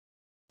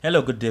Hello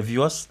good day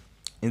viewers.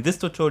 In this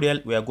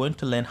tutorial we are going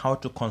to learn how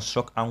to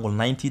construct angle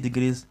 90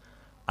 degrees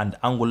and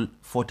angle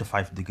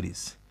 45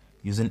 degrees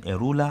using a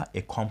ruler,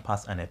 a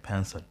compass and a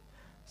pencil.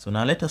 So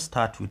now let us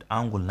start with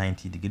angle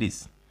 90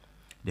 degrees.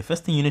 The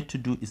first thing you need to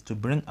do is to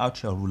bring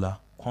out your ruler,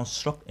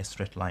 construct a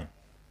straight line.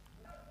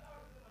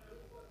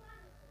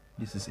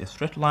 This is a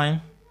straight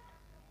line.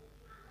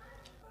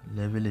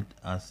 Label it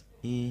as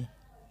A,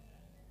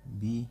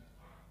 B.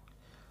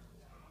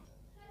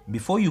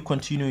 Before you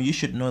continue, you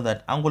should know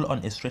that angle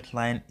on a straight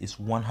line is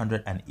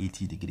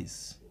 180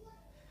 degrees.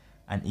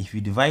 And if you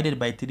divide it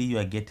by 3, you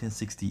are getting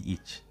 60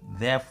 each.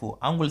 Therefore,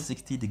 angle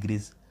 60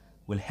 degrees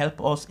will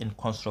help us in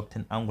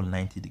constructing angle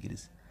 90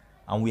 degrees.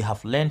 And we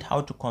have learned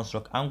how to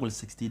construct angle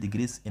 60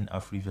 degrees in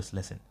our previous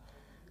lesson.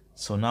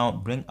 So now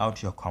bring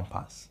out your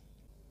compass.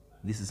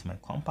 This is my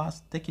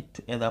compass. Take it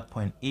to either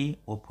point A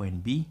or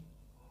point B.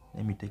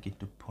 Let me take it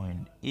to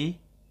point A.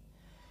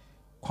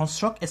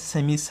 Construct a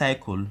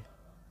semicircle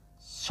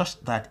such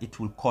that it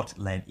will cut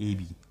line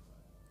AB.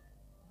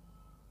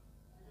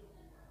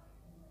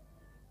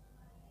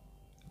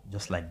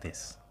 Just like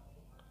this.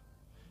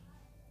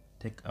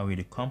 Take away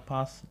the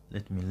compass.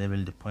 Let me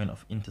label the point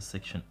of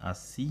intersection as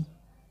C.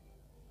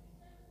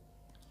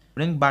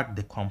 Bring back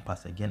the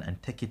compass again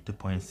and take it to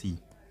point C.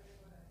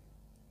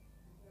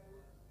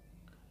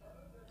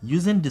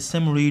 Using the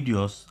same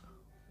radius,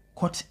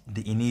 cut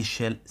the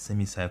initial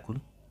semicircle.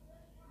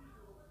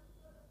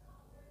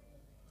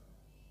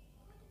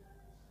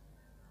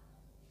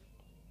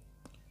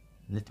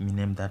 Let me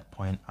name that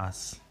point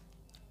as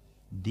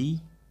D.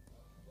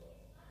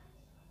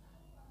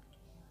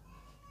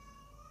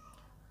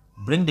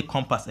 Bring the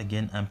compass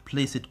again and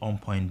place it on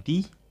point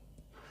D.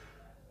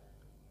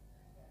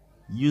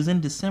 Using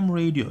the same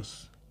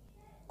radius,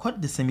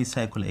 cut the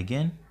semicircle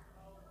again.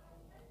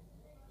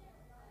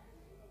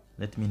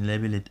 Let me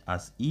label it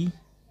as E.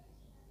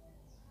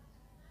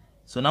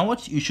 So now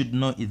what you should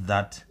know is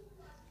that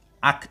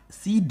arc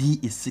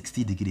CD is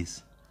 60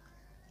 degrees.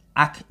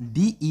 Arc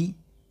DE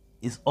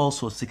is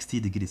also 60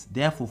 degrees.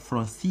 Therefore,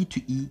 from C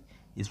to E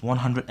is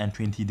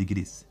 120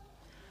 degrees.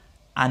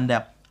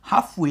 And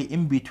halfway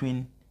in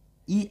between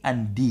E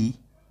and D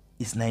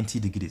is 90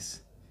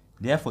 degrees.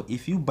 Therefore,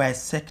 if you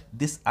bisect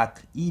this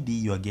arc ED,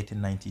 you are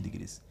getting 90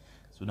 degrees.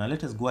 So now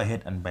let us go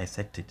ahead and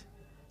bisect it.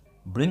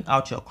 Bring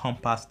out your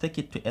compass, take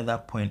it to either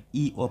point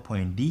E or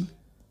point D.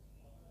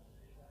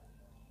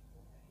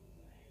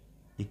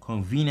 A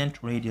convenient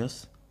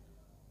radius.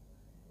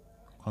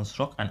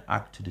 Construct an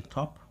arc to the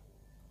top,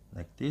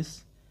 like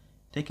this.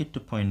 Take it to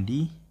point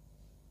D.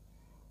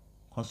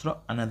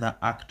 Construct another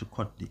arc to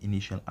cut the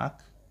initial arc.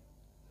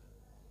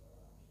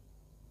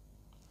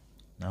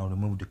 Now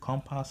remove the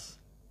compass.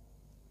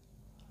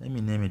 Let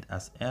me name it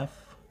as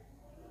F.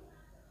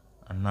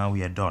 And now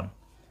we are done.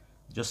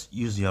 Just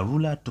use your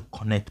ruler to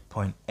connect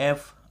point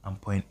F and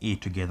point A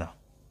together.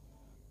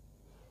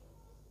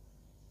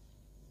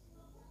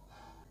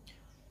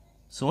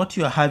 So what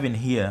you are having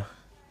here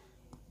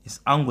is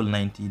angle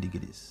 90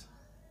 degrees.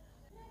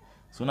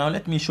 So now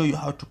let me show you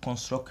how to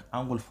construct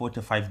angle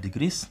 45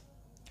 degrees.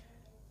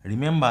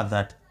 Remember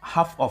that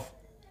half of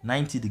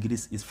 90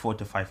 degrees is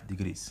 45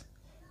 degrees.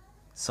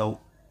 So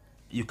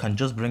you can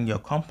just bring your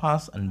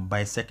compass and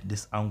bisect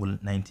this angle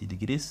 90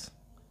 degrees.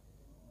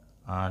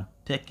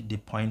 Take the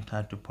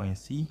pointer to point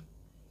C.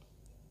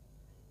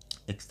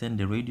 Extend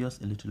the radius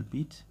a little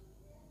bit.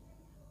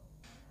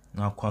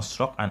 Now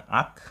construct an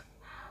arc.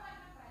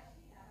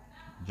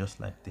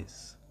 Just like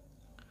this.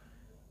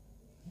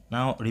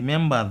 Now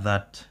remember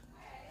that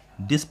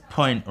this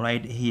point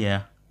right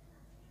here,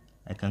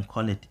 I can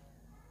call it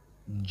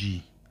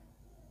G.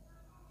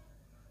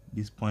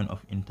 This point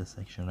of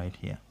intersection right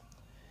here.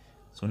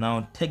 So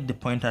now take the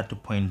pointer to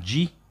point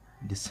G,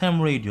 the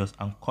same radius,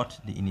 and cut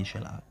the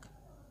initial arc.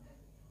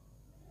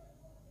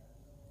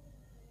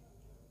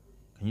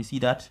 Can you see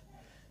that?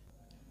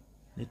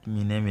 Let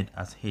me name it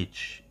as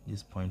H.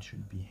 This point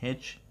should be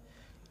H.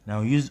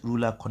 Now use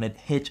ruler,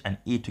 connect H and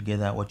A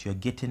together. What you're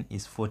getting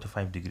is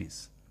 45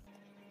 degrees.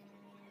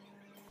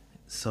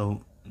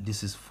 So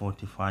this is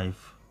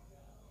 45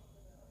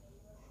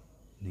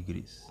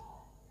 degrees.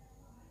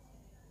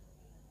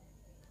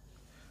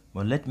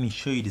 But let me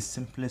show you the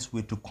simplest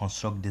way to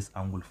construct this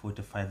angle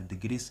 45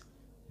 degrees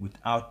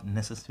without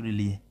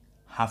necessarily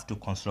have to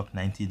construct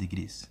 90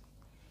 degrees.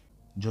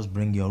 Just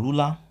bring your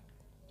ruler,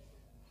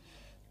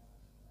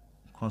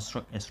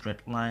 construct a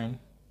straight line.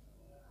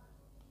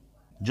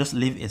 Just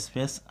leave a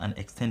space and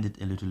extend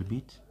it a little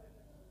bit,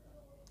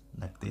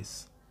 like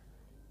this.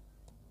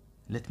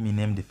 Let me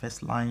name the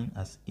first line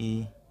as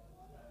A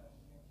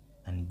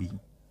and B.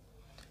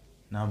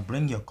 Now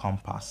bring your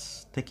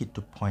compass, take it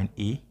to point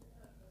A.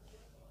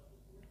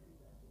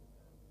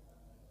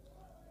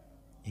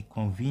 A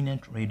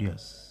convenient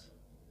radius.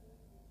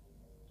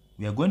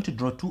 We are going to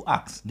draw two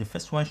arcs. The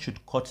first one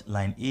should cut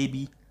line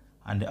AB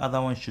and the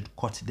other one should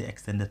cut the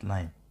extended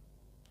line.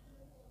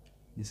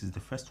 This is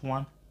the first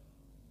one.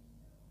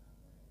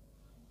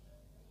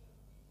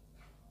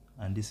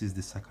 And this is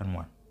the second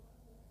one.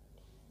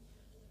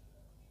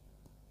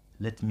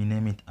 Let me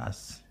name it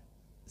as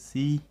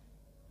C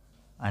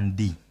and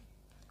D.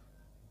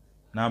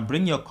 Now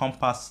bring your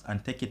compass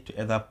and take it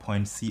to either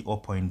point C or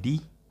point D.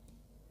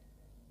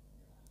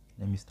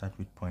 Let me start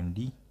with point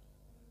D.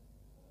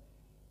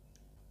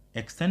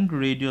 Extend the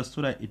radius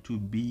so that it will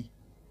be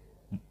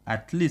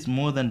at least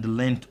more than the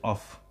length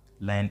of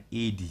line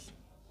AD.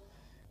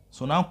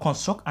 So now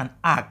construct an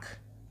arc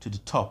to the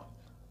top,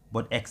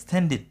 but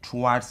extend it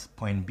towards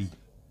point B,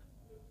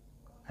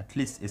 at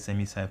least a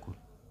semicircle,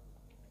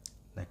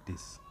 like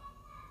this.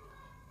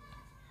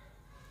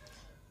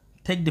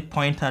 Take the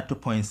pointer to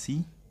point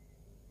C.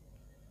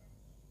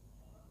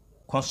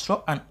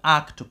 Construct an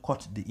arc to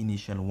cut the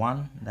initial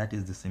one, that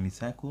is the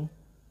semicircle.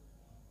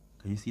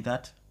 Can you see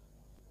that?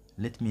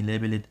 Let me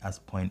label it as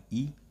point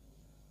E.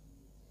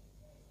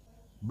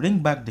 Bring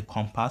back the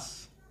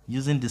compass.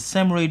 Using the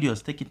same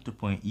radius, take it to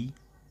point E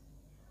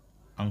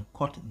and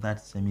cut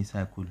that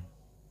semicircle.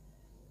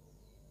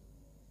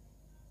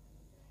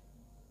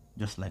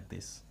 Just like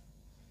this.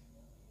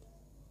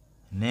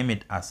 Name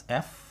it as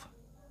F.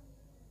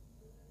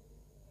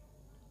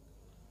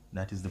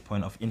 That is the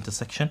point of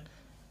intersection.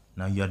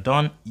 Now you're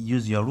done.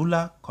 Use your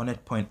ruler,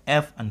 connect point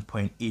F and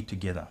point A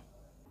together.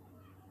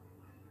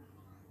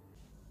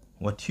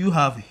 What you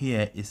have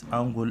here is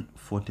angle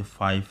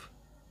 45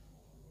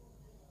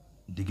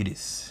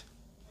 degrees.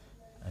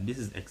 And this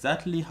is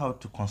exactly how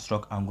to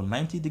construct angle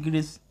 90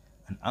 degrees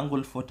and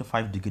angle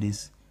 45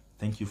 degrees.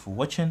 Thank you for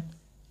watching.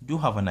 Do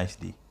have a nice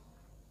day.